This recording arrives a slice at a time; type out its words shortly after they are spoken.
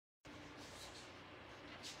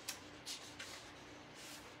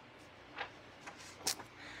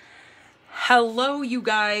Hello, you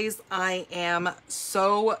guys. I am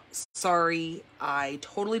so sorry. I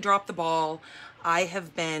totally dropped the ball. I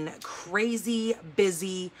have been crazy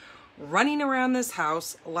busy running around this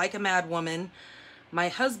house like a mad woman. My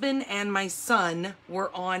husband and my son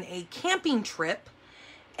were on a camping trip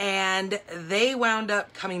and they wound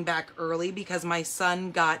up coming back early because my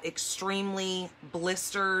son got extremely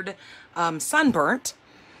blistered, sunburnt.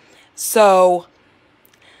 So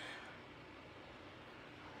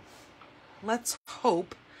let's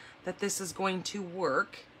hope that this is going to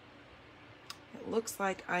work. It looks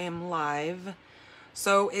like I am live.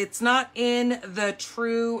 So it's not in the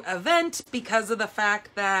true event because of the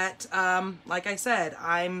fact that, like I said,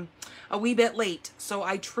 I'm a wee bit late. So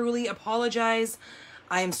I truly apologize.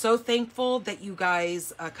 I am so thankful that you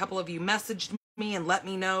guys, a couple of you messaged me and let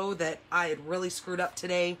me know that I had really screwed up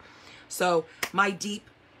today. So my deep,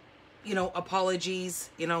 apologies,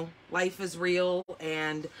 life is real.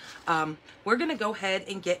 And we're going to go ahead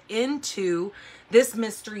and get into this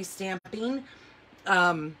mystery stamping.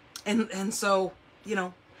 And so,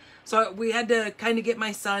 so we had to kind of get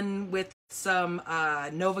my son with some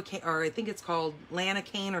Novocaine, or I think it's called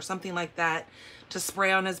Lanacaine or something like that, to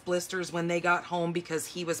spray on his blisters when they got home because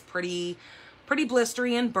he was pretty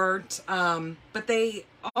blistery and burnt. But they,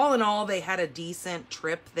 all in all, they had a decent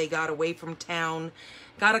trip. They got away from town,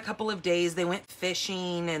 got a couple of days, they went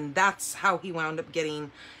fishing, and that's how he wound up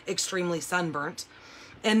getting extremely sunburnt.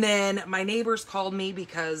 And then my neighbors called me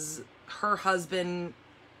because her husband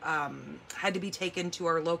had to be taken to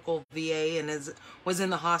our local VA and was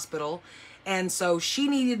in the hospital. And so she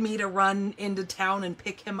needed me to run into town and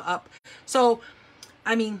pick him up. So,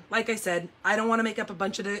 I mean, like I said, I don't want to make up a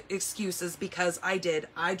bunch of excuses because I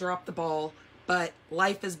dropped the ball, but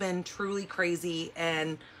life has been truly crazy.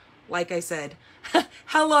 And like I said,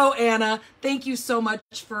 hello, Anna. Thank you so much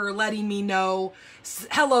for letting me know.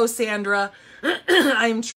 Hello, Sandra.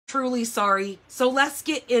 I'm truly sorry. So let's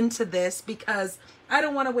get into this because I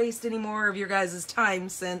don't want to waste any more of your guys' time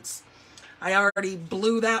since I already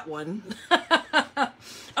blew that one.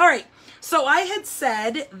 All right. So I had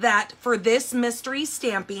said that for this mystery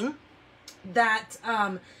stamping that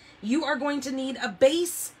you are going to need a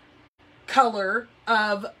base color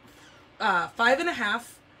of 5.5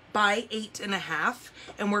 by 8.5,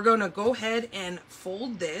 and we're going to go ahead and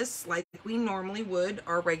fold this like we normally would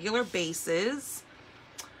our regular bases.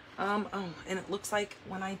 Oh, and it looks like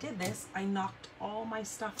when I did this, I knocked all my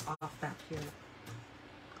stuff off back here.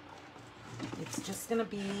 It's just gonna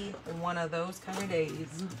be one of those kind of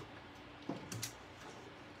days.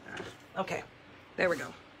 Okay, there we go.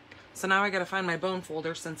 So now I gotta find my bone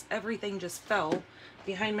folder since everything just fell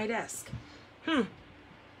behind my desk.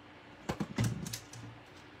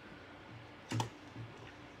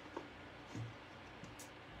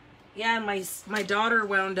 Yeah, my daughter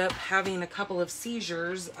wound up having a couple of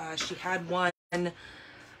seizures. She had one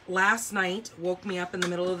last night, woke me up in the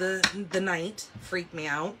middle of the night, freaked me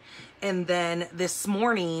out. And then this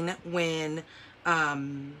morning when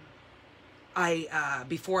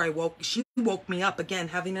before I woke, she woke me up again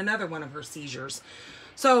having another one of her seizures.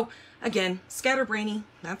 So again, scatterbrainy,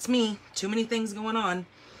 that's me. Too many things going on.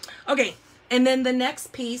 Okay. And then the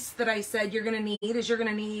next piece that I said you're going to need is you're going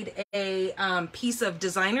to need a piece of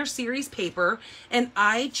designer series paper. And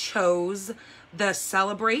I chose the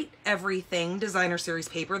Celebrate Everything designer series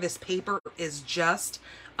paper. This paper is just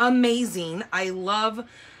amazing. I love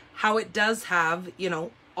how it does have,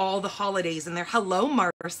 all the holidays in there. Hello,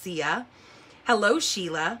 Marcia. Hello,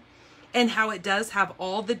 Sheila. And how it does have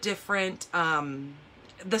all the different,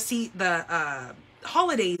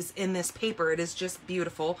 holidays in this paper. It is just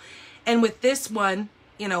beautiful. And with this one,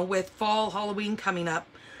 with fall Halloween coming up,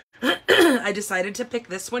 I decided to pick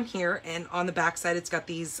this one here. And on the back side, it's got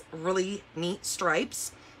these really neat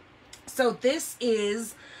stripes. So this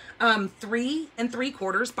is 3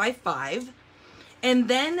 3/4 by 5. And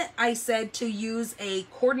then I said to use a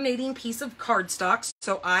coordinating piece of cardstock.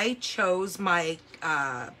 So I chose my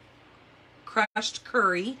crushed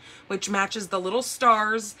curry, which matches the little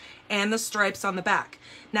stars and the stripes on the back.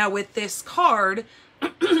 Now with this card,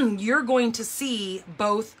 you're going to see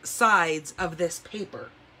both sides of this paper.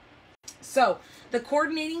 So the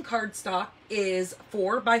coordinating cardstock is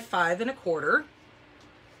 4 by 5 1/4.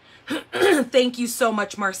 Thank you so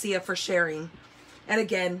much, Marcia, for sharing. And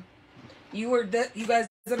again, you guys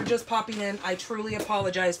that are just popping in, I truly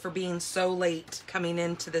apologize for being so late coming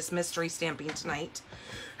into this mystery stamping tonight.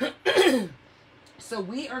 So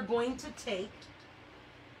we are going to take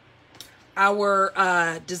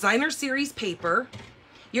our designer series paper.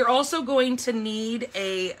 You're also going to need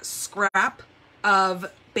a scrap of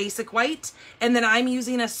basic white, and then I'm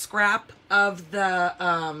using a scrap of the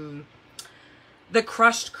the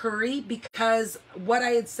crushed curry, because what I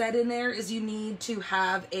had said in there is you need to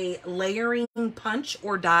have a layering punch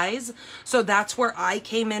or dies. So that's where I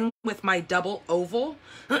came in with my double oval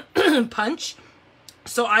punch.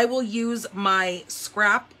 So I will use my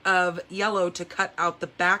scrap of yellow to cut out the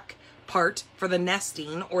back part for the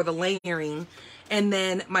nesting or the layering. And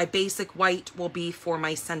then my basic white will be for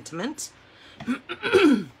my sentiment.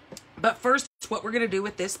 But first, what we're going to do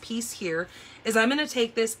with this piece here is I'm going to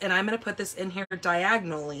take this and I'm going to put this in here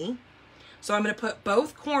diagonally. So I'm going to put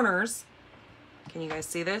both corners. Can you guys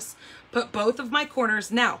see this? Put both of my corners.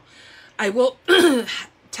 Now, I will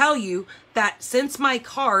tell you that since my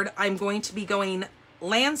card, I'm going to be going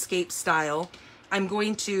landscape style, I'm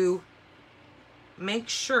going to make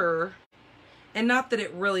sure, and not that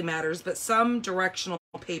it really matters, but some directional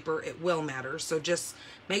paper, it will matter. So just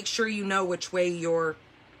make sure you know which way you're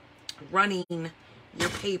running your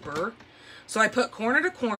paper. So I put corner to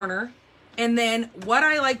corner, and then what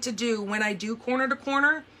I like to do when I do corner to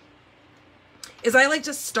corner is I like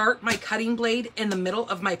to start my cutting blade in the middle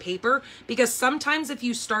of my paper, because sometimes if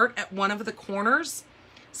you start at one of the corners,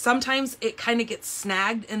 sometimes it kind of gets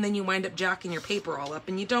snagged and then you wind up jacking your paper all up,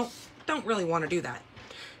 and you don't really want to do that.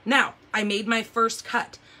 Now, I made my first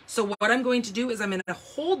cut. So what I'm going to do is I'm going to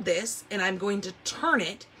hold this and I'm going to turn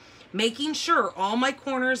it, making sure all my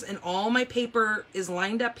corners and all my paper is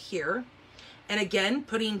lined up here. And again,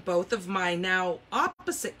 putting both of my now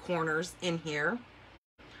opposite corners in here,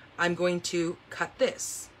 I'm going to cut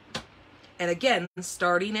this. And again,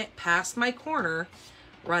 starting it past my corner,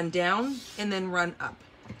 run down and then run up.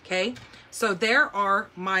 Okay, so there are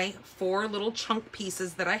my 4 little chunk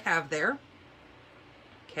pieces that I have there.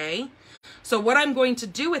 Okay, so what I'm going to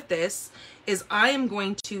do with this is I am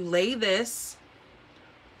going to lay this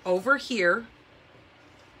over here,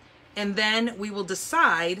 and then we will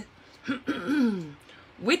decide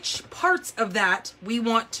which parts of that we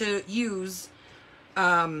want to use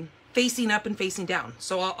facing up and facing down.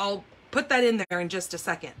 So I'll put that in there in just a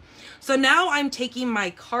second. So now I'm taking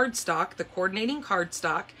my cardstock, the coordinating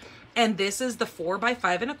cardstock, and this is the 4 by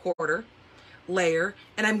 5 1/4 layer,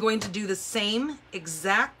 and I'm going to do the same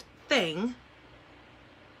exact thing.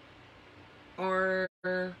 Or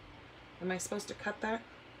am I supposed to cut that?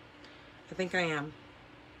 I think I am.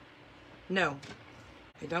 No,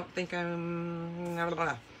 I don't think I'm.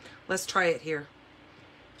 Let's try it here.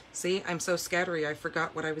 See, I'm so scattery, I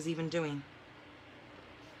forgot what I was even doing.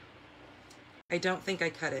 I don't think I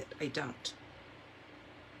cut it. I don't.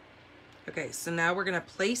 Okay, so now we're going to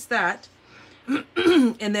place that.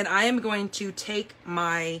 And then I am going to take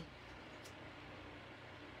my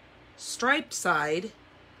striped side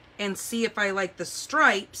and see if I like the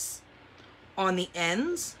stripes on the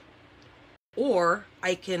ends, or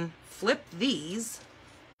I can flip these.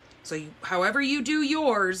 So however you do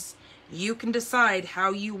yours, you can decide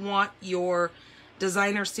how you want your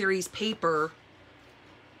designer series paper.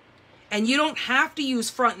 And you don't have to use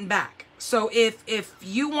front and back. So if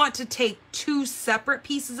you want to take 2 separate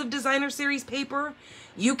pieces of designer series paper,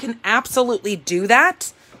 you can absolutely do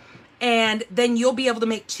that. And then you'll be able to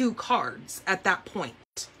make 2 cards at that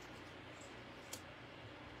point.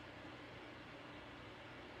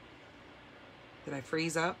 Did I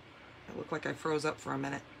freeze up? It looked like I froze up for a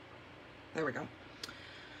minute. There we go.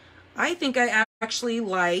 I think I actually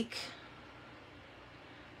like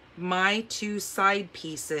my 2 side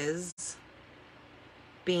pieces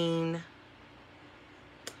being,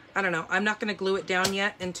 I don't know, I'm not going to glue it down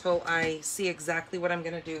yet until I see exactly what I'm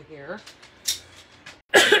going to do here.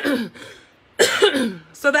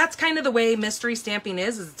 So that's kind of the way mystery stamping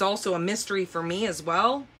is. It's also a mystery for me as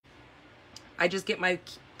well. I just get my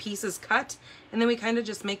pieces cut and then we kind of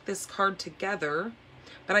just make this card together.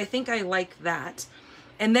 But I think I like that.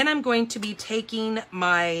 And then I'm going to be taking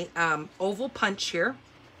my oval punch here,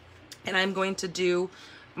 and I'm going to do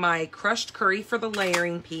my crushed curry for the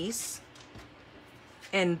layering piece,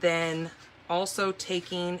 and then also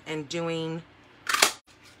taking and doing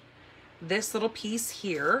this little piece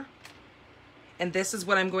here, and this is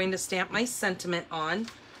what I'm going to stamp my sentiment on.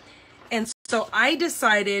 And so I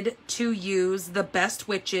decided to use the Best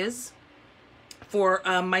Witches for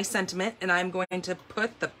my sentiment, and I'm going to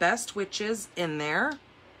put the Best Witches in there.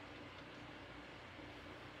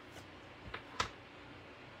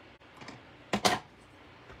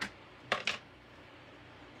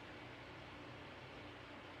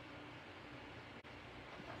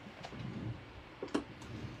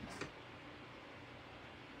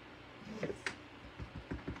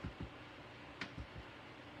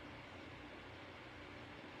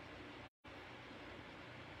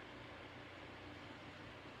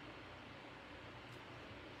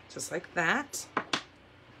 Just like that.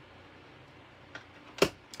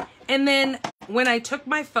 And then when I took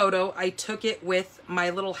my photo, I took it with my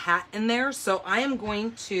little hat in there. So I am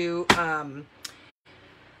going to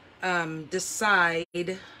decide,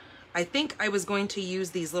 I think I was going to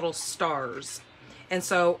use these little stars. And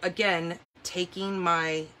so again, taking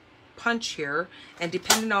my punch here, and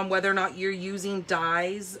depending on whether or not you're using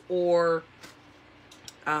dies or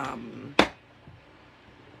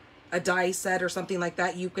a die set or something like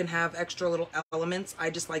that, you can have extra little elements. I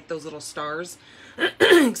just like those little stars,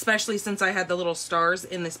 especially since I had the little stars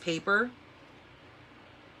in this paper.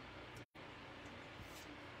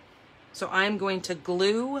 So I'm going to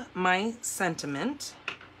glue my sentiment.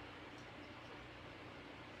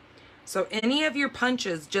 So any of your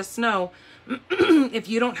punches, just know, if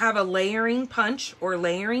you don't have a layering punch or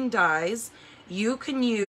layering dies, you can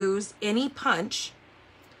use any punch.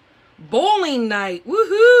 Bowling night,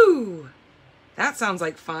 woohoo! That sounds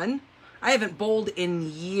like fun. I haven't bowled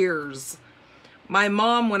in years. My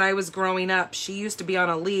mom, when I was growing up, she used to be on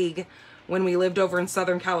a league when we lived over in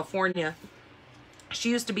Southern California. She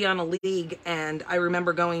used to be on a league, and I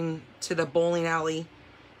remember going to the bowling alley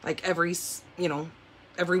like every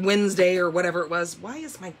Wednesday or whatever it was. Why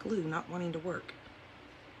is my glue not wanting to work?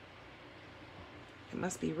 It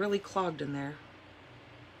must be really clogged in there.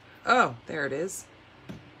 Oh, there it is.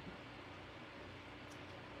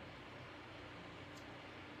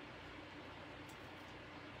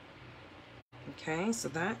 Okay, so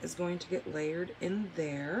that is going to get layered in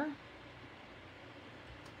there.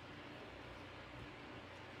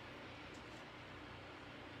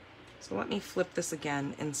 So let me flip this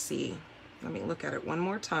again and see. Let me look at it one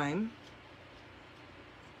more time.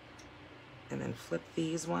 And then flip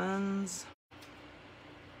these ones.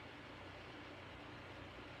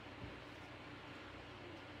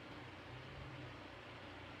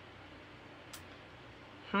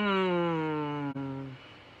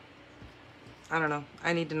 I don't know.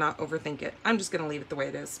 I need to not overthink it. I'm just going to leave it the way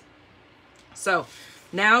it is. So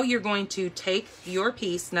now you're going to take your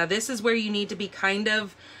piece. Now this is where you need to be kind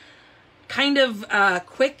of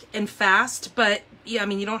quick and fast, but yeah, I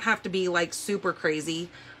mean, you don't have to be like super crazy.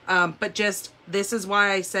 But just, this is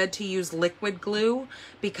why I said to use liquid glue,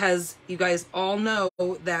 because you guys all know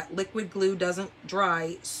that liquid glue doesn't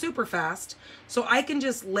dry super fast. So I can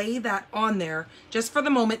just lay that on there just for the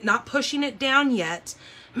moment, not pushing it down yet,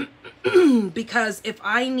 because if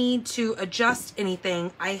I need to adjust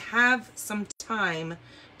anything, I have some time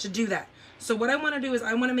to do that. So what I want to do is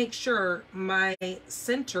I want to make sure my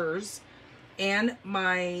centers and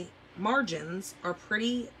my margins are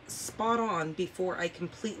pretty spot on before I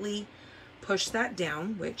completely push that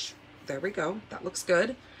down, which, there we go, that looks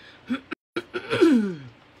good.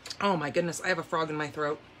 Oh my goodness, I have a frog in my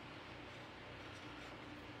throat.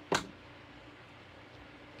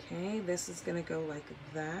 Okay, this is gonna go like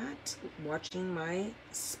that, watching my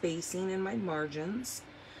spacing and my margins.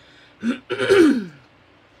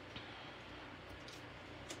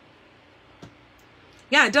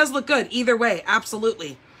 Yeah, it does look good either way,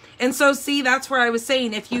 absolutely. And so see, that's where I was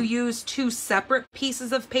saying, if you use two separate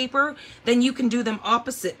pieces of paper, then you can do them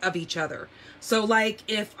opposite of each other. So like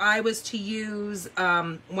if I was to use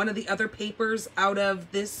one of the other papers out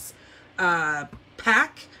of this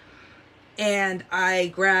pack, and I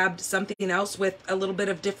grabbed something else with a little bit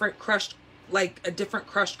of different crushed, like a different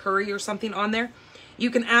crushed curry or something on there, you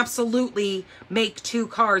can absolutely make two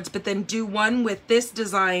cards, but then do one with this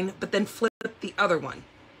design, but then flip the other one.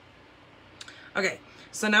 Okay,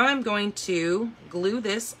 so now I'm going to glue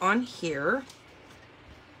this on here.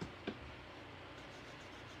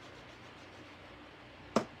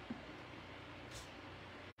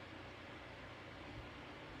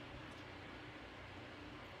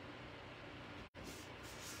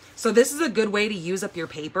 So this is a good way to use up your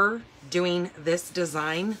paper doing this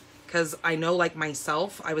design, because I know, like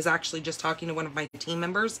myself, I was actually just talking to one of my team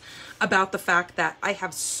members about the fact that I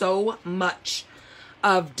have so much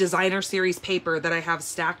of designer series paper that I have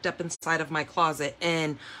stacked up inside of my closet.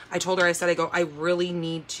 And I told her, I said, I really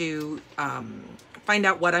need to find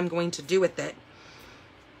out what I'm going to do with it.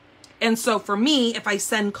 And so for me, if I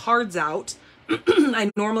send cards out,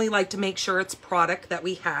 I normally like to make sure it's product that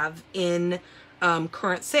we have in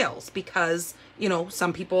current sales, because, you know,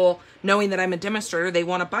 some people, knowing that I'm a demonstrator, they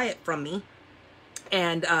want to buy it from me,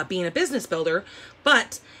 and being a business builder.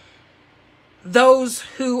 But those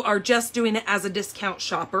who are just doing it as a discount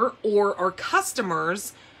shopper or are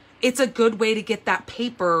customers, it's a good way to get that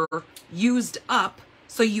paper used up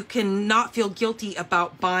so you can not feel guilty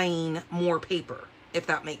about buying more paper, if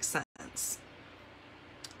that makes sense.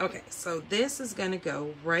 Okay, so this is going to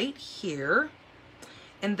go right here.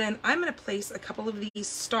 And then I'm going to place a couple of these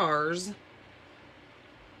stars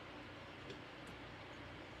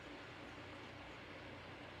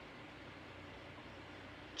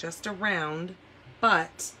just around,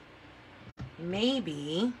 but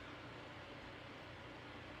maybe,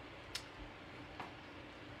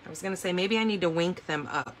 I was going to say maybe I need to wink them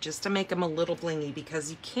up just to make them a little blingy because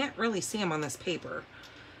you can't really see them on this paper.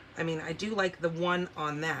 I mean, I do like the one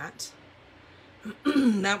on that.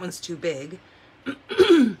 That one's too big.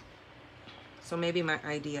 So maybe my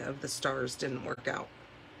idea of the stars didn't work out.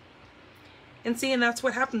 And see, and that's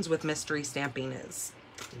what happens with mystery stamping is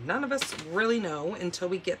none of us really know until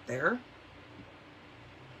we get there.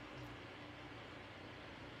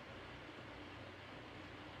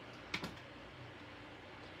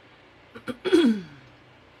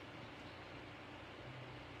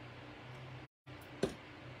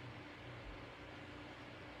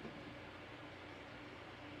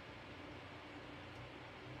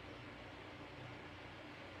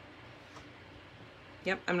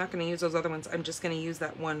 Yep, I'm not going to use those other ones. I'm just going to use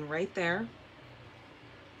that one right there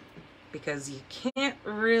because you can't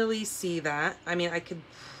really see that. I mean, I could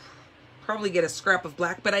probably get a scrap of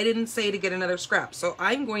black, but I didn't say to get another scrap. So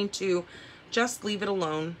I'm going to just leave it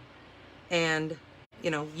alone. And, you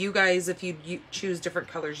know, you guys, if you choose different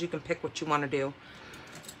colors, you can pick what you want to do.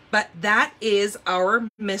 But that is our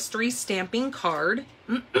mystery stamping card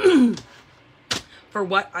for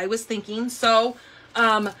what I was thinking. So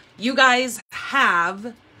you guys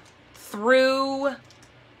have through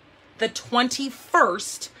the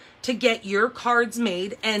 21st to get your cards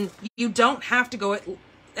made, and you don't have to go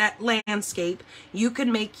at landscape. You can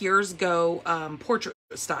make yours go portrait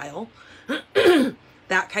style.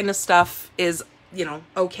 That kind of stuff is, you know,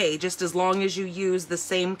 okay, just as long as you use the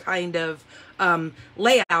same kind of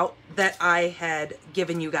layout that I had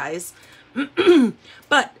given you guys.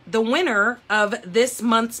 But the winner of this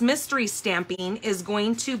month's mystery stamping is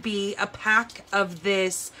going to be a pack of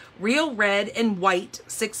this real red and white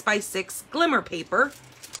 6x6 glimmer paper.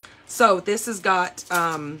 So this has got,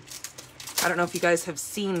 I don't know if you guys have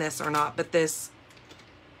seen this or not, but this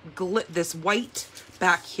white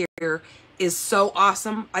back here is so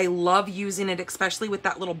awesome. I love using it, especially with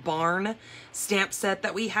that little barn stamp set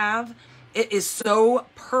that we have. It is so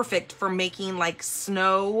perfect for making like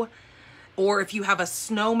snow, or if you have a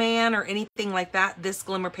snowman or anything like that, this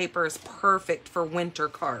glimmer paper is perfect for winter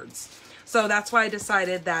cards. So that's why I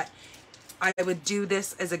decided that I would do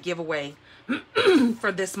this as a giveaway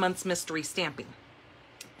for this month's mystery stamping.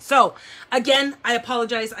 So again, I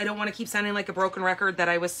apologize. I don't want to keep sounding like a broken record that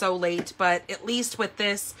I was so late, but at least with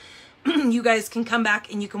this, you guys can come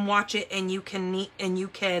back and you can watch it, and you can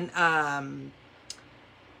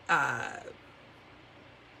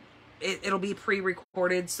it'll be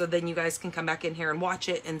pre-recorded, so then you guys can come back in here and watch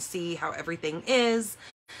it and see how everything is.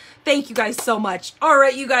 Thank you guys so much. All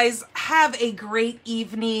right, you guys have a great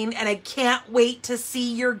evening, and I can't wait to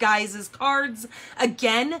see your guys' cards.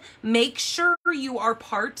 Again, make sure you are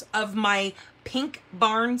part of my Pink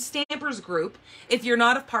Barn Stampers group. If you're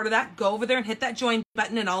not a part of that, go over there and hit that join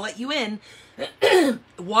button and I'll let you in.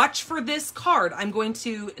 Watch for this card. I'm going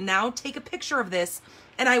to now take a picture of this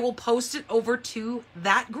and I will post it over to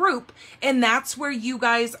that group, and that's where you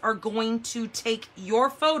guys are going to take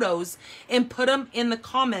your photos and put them in the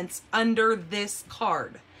comments under this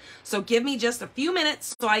card. So give me just a few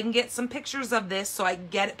minutes so I can get some pictures of this so I can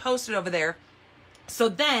get it posted over there. So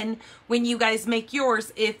then when you guys make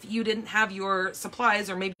yours, if you didn't have your supplies,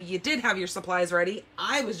 or maybe you did have your supplies ready,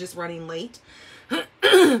 I was just running late.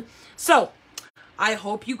 So I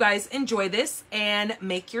hope you guys enjoy this and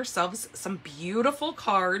make yourselves some beautiful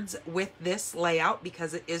cards with this layout,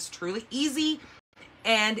 because it is truly easy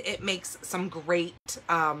and it makes some great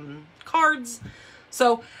cards.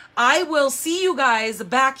 So I will see you guys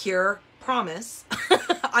back here, promise.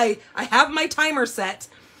 I have my timer set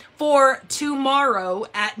for tomorrow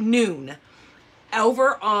at noon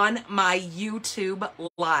over on my YouTube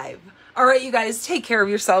live. All right, you guys, take care of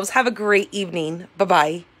yourselves. Have a great evening.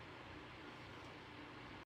 Bye-bye.